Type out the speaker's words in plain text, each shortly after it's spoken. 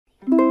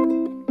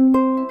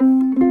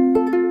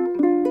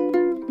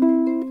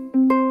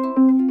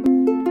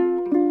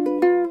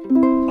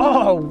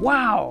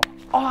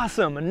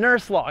awesome, a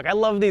nurse log. I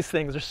love these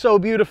things, they're so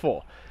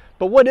beautiful.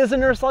 But what is a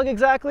nurse log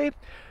exactly?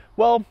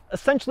 Well,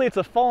 essentially it's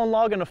a fallen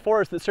log in a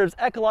forest that serves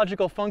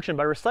ecological function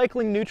by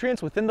recycling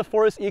nutrients within the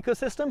forest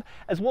ecosystem,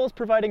 as well as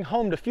providing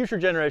home to future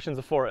generations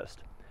of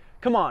forest.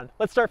 Come on,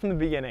 let's start from the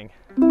beginning.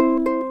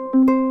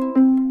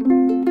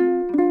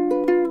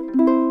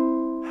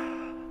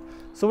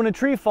 So when a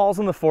tree falls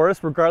in the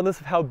forest, regardless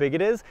of how big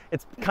it is,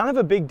 it's kind of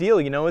a big deal,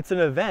 you know, it's an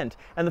event.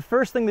 And the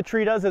first thing the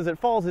tree does as it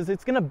falls is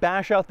it's gonna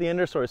bash out the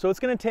understory. So it's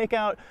gonna take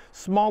out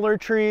smaller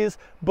trees,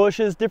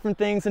 bushes, different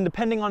things, and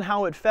depending on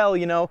how it fell,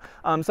 you know,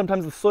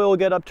 sometimes the soil will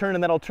get upturned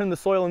and that'll turn the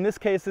soil. In this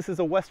case, this is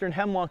a western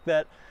hemlock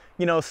that,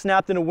 you know,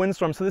 snapped in a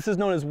windstorm. So this is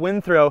known as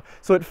wind throw.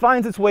 So it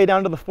finds its way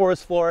down to the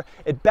forest floor,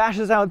 it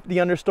bashes out the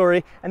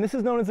understory, and this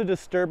is known as a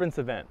disturbance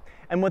event.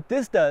 And what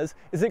this does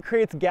is it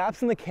creates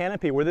gaps in the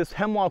canopy where this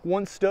hemlock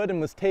once stood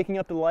and was taking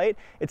up the light.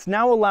 It's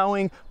now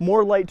allowing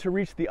more light to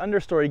reach the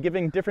understory,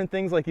 giving different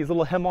things like these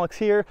little hemlocks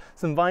here,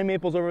 some vine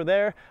maples over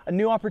there, a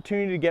new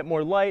opportunity to get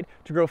more light,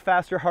 to grow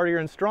faster, hardier,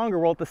 and stronger.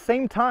 While at the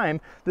same time,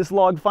 this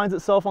log finds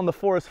itself on the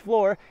forest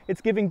floor,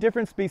 it's giving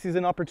different species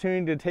an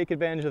opportunity to take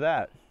advantage of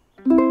that.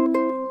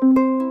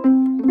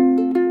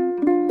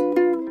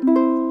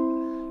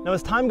 Now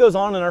as time goes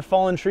on and our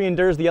fallen tree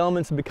endures the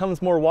elements and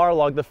becomes more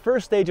waterlogged, the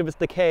first stage of its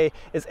decay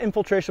is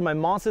infiltration by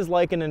mosses,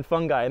 lichen, and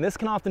fungi, and this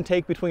can often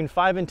take between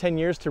 5 and 10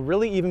 years to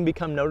really even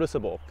become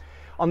noticeable.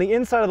 On the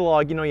inside of the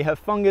log, you know, you have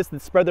fungus that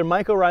spread their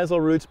mycorrhizal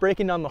roots,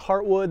 breaking down the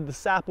heartwood, the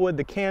sapwood,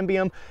 the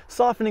cambium,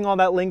 softening all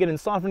that lignin and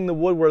softening the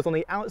wood, whereas on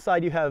the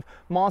outside you have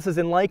mosses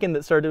and lichen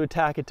that start to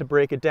attack it to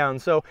break it down.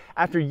 So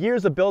after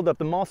years of buildup,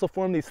 the moss will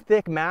form these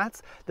thick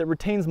mats that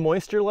retains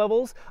moisture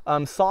levels,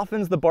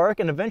 softens the bark,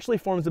 and eventually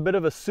forms a bit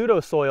of a pseudo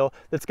soil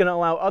that's going to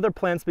allow other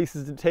plant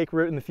species to take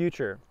root in the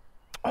future.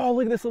 Oh,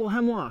 look at this little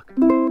hemlock.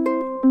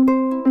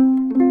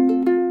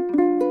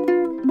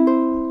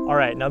 All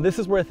right, now this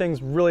is where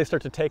things really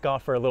start to take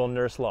off for a little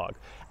nurse log.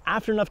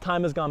 After enough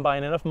time has gone by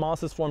and enough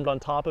moss is formed on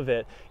top of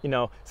it, you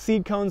know,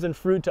 seed cones and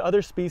fruit to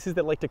other species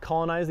that like to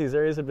colonize these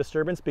areas of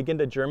disturbance begin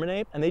to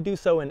germinate, and they do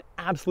so in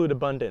absolute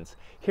abundance.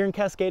 Here in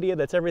Cascadia,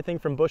 that's everything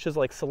from bushes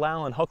like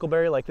salal and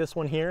huckleberry, like this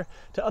one here,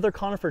 to other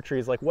conifer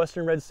trees like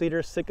western red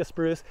cedar, Sitka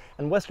spruce,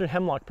 and western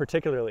hemlock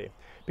particularly.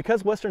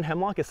 Because western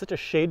hemlock is such a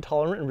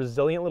shade-tolerant and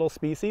resilient little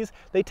species,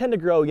 they tend to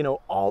grow, you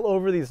know, all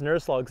over these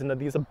nurse logs into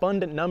these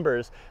abundant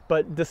numbers.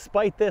 But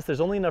despite this,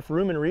 there's only enough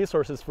room and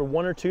resources for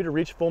 1 or 2 to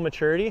reach full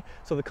maturity,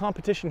 so the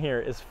competition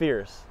here is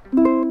fierce.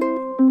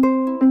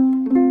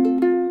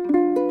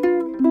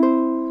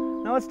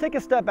 Now let's take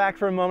a step back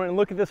for a moment and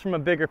look at this from a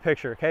bigger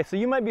picture, okay? So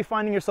you might be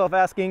finding yourself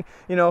asking,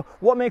 you know,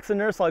 what makes a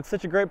nurse log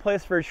such a great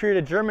place for a tree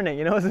to germinate?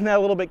 You know, isn't that a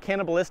little bit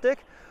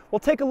cannibalistic? Well,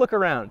 take a look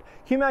around.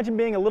 Can you imagine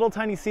being a little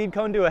tiny seed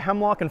cone to a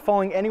hemlock and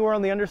falling anywhere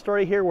on the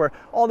understory here where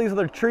all these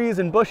other trees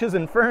and bushes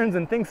and ferns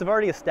and things have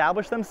already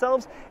established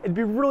themselves? It'd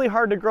be really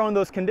hard to grow in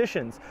those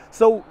conditions.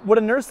 So what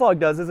a nurse log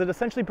does is it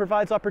essentially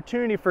provides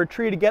opportunity for a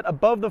tree to get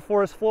above the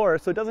forest floor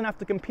so it doesn't have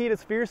to compete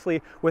as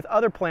fiercely with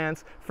other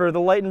plants for the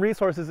light and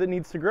resources it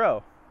needs to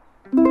grow.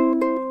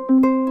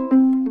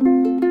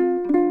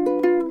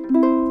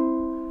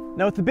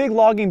 Now with the big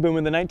logging boom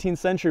in the 19th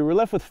century, we're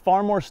left with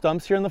far more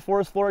stumps here in the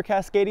forest floor of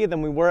Cascadia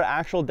than we were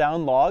actual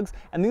down logs,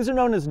 and these are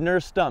known as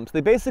nurse stumps.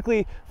 They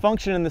basically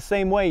function in the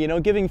same way, you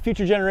know, giving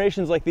future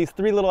generations like these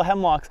 3 little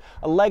hemlocks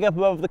a leg up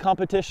above the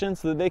competition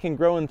so that they can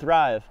grow and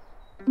thrive.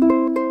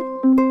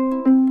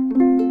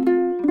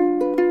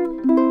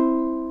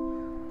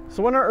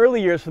 So in our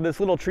early years for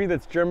this little tree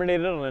that's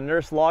germinated on a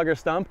nurse log or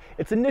stump,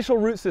 its initial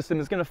root system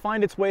is going to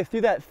find its way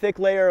through that thick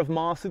layer of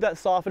moss, through that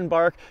softened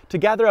bark, to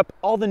gather up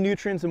all the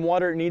nutrients and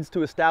water it needs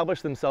to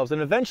establish themselves.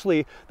 And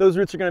eventually, those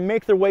roots are going to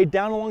make their way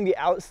down along the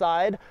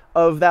outside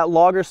of that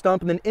log or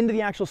stump and then into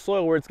the actual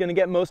soil where it's going to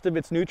get most of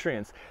its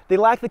nutrients. They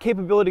lack the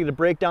capability to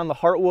break down the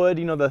heartwood,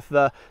 you know,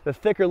 the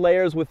thicker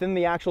layers within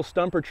the actual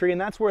stump or tree,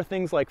 and that's where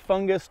things like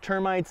fungus,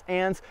 termites,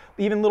 ants,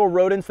 even little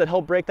rodents that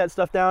help break that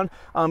stuff down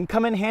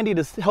come in handy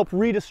to help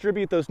redistribute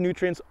those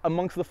nutrients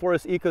amongst the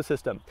forest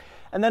ecosystem.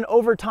 And then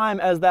over time,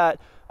 as that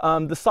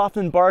the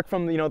softened bark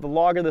from the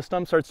log or the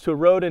stump starts to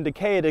erode and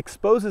decay, it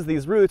exposes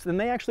these roots, and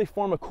they actually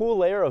form a cool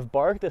layer of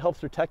bark that helps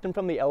protect them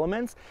from the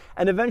elements.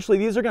 And eventually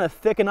these are going to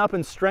thicken up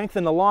and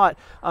strengthen a lot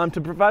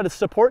to provide a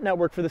support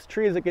network for this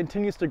tree as it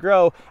continues to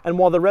grow, and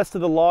while the rest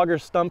of the log or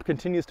stump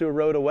continues to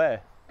erode away.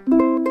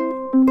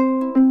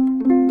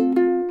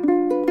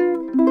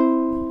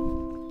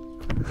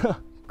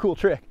 Cool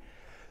trick.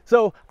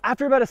 So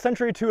after about a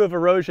century or 2 of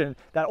erosion,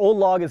 that old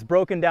log is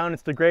broken down,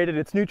 it's degraded,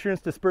 its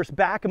nutrients dispersed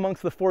back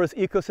amongst the forest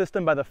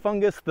ecosystem by the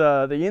fungus,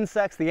 the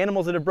insects, the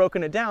animals that have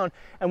broken it down,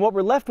 and what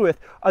we're left with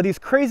are these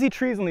crazy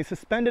trees on these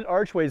suspended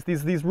archways,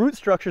 these root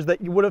structures that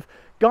you would have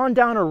gone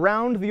down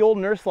around the old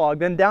nurse log,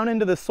 then down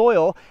into the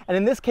soil, and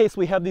in this case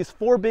we have these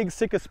 4 big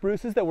Sitka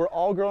spruces that were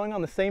all growing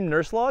on the same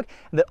nurse log,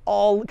 that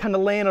all kind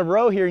of lay in a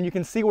row here, and you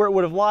can see where it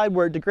would have lied,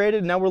 where it degraded,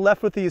 and now we're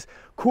left with these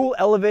cool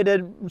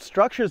elevated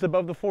structures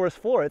above the forest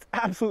floor. It's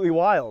absolutely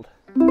wild.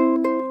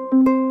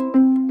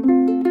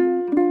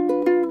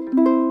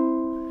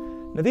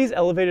 Now Now, these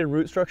elevated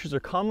root structures are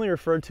commonly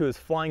referred to as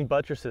flying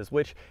buttresses,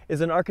 which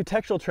is an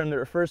architectural term that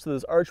refers to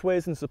those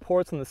archways and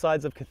supports on the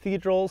sides of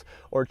cathedrals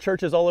or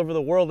churches all over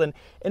the world. And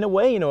in a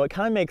way, it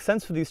kind of makes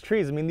sense for these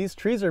trees. I mean, these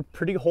trees are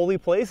pretty holy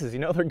places,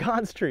 they're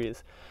God's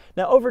trees.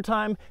 Now, over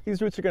time,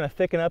 these roots are going to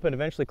thicken up and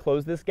eventually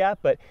close this gap,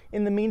 but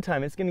in the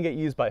meantime, it's going to get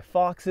used by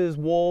foxes,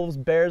 wolves,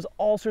 bears,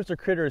 all sorts of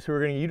critters who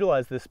are going to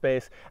utilize this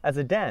space as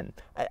a den.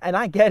 And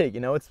I get it,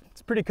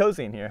 it's pretty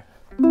cozy in here.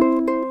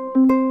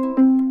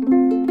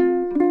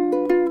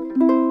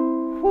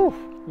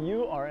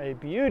 You are a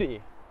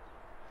beauty.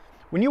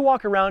 When you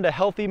walk around a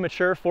healthy,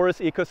 mature forest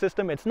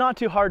ecosystem, it's not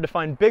too hard to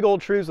find big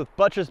old trees with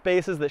buttress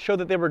bases that show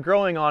that they were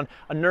growing on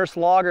a nurse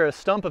log or a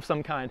stump of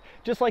some kind,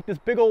 just like this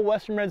big old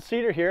western red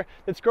cedar here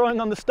that's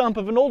growing on the stump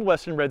of an old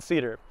western red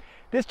cedar.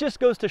 This just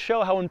goes to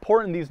show how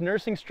important these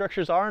nursing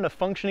structures are in a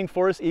functioning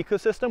forest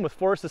ecosystem with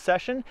forest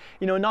succession.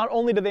 Not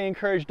only do they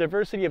encourage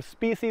diversity of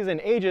species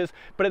and ages,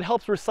 but it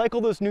helps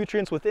recycle those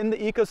nutrients within the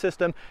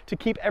ecosystem to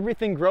keep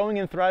everything growing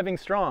and thriving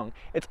strong.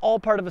 It's all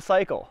part of a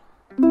cycle.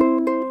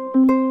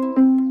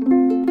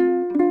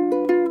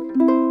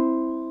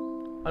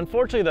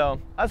 Unfortunately though,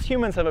 us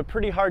humans have a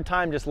pretty hard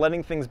time just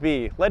letting things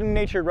be, letting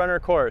nature run her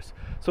course.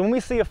 So when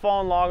we see a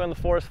fallen log on the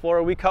forest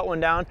floor, we cut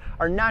one down,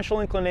 our natural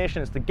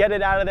inclination is to get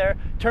it out of there,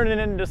 turn it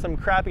into some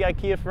crappy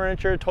IKEA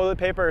furniture, toilet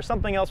paper, or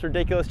something else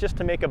ridiculous just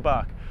to make a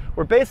buck.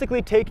 We're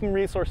basically taking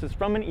resources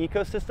from an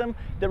ecosystem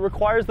that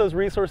requires those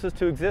resources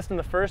to exist in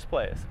the first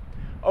place.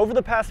 Over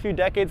the past few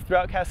decades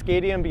throughout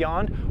Cascadia and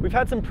beyond, we've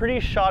had some pretty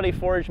shoddy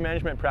forage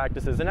management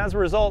practices, and as a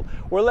result,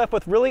 we're left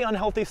with really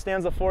unhealthy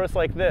stands of forests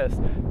like this.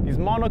 These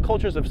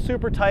monocultures of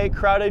super tight,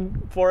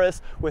 crowded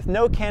forests with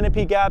no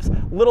canopy gaps,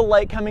 little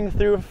light coming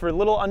through for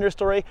little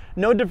understory,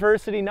 no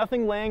diversity,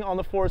 nothing laying on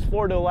the forest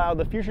floor to allow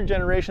the future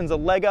generations a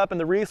leg up and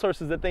the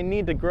resources that they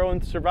need to grow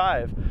and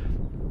survive.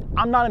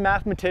 I'm not a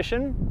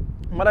mathematician,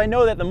 but I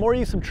know that the more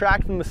you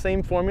subtract from the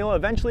same formula,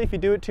 eventually if you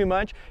do it too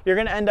much, you're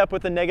going to end up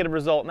with a negative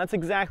result, and that's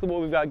exactly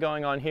what we've got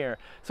going on here.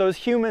 So as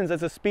humans,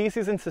 as a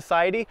species and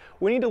society,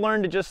 we need to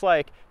learn to just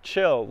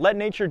chill, let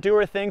nature do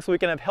her thing so we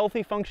can have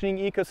healthy functioning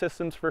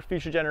ecosystems for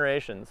future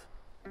generations.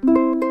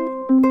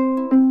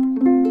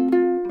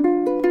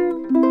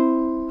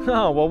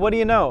 Oh, well, what do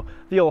you know?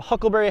 The old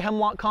huckleberry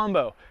hemlock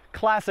combo,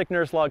 classic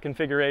nurse log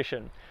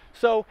configuration.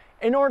 So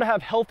in order to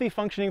have healthy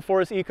functioning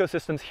forest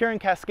ecosystems here in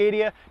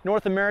Cascadia,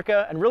 North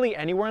America, and really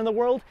anywhere in the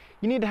world,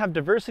 you need to have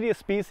diversity of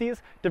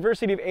species,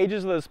 diversity of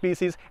ages of those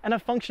species, and a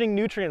functioning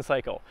nutrient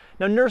cycle.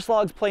 Now, nurse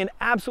logs play an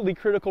absolutely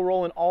critical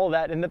role in all of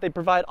that, in that they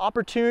provide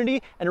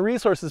opportunity and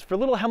resources for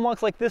little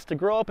hemlocks like this to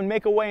grow up and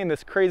make a way in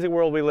this crazy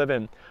world we live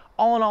in.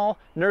 All in all,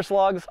 nurse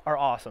logs are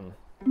awesome.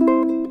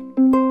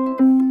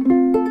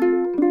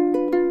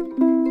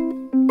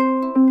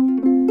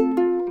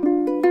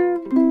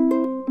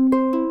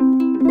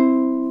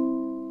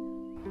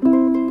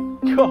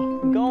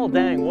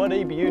 Dang, what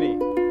a beauty.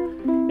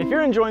 If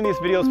you're enjoying these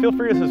videos, feel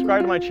free to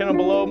subscribe to my channel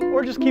below,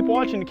 or just keep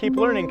watching to keep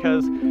learning,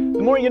 because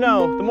the more you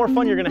know, the more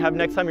fun you're going to have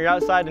next time you're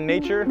outside in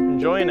nature,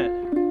 enjoying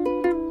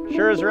it.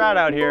 Sure is rad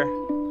out here.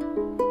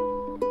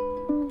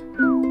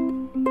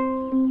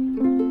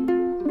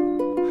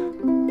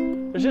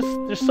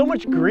 There's so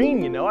much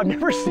green, I've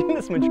never seen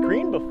this much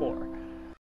green before.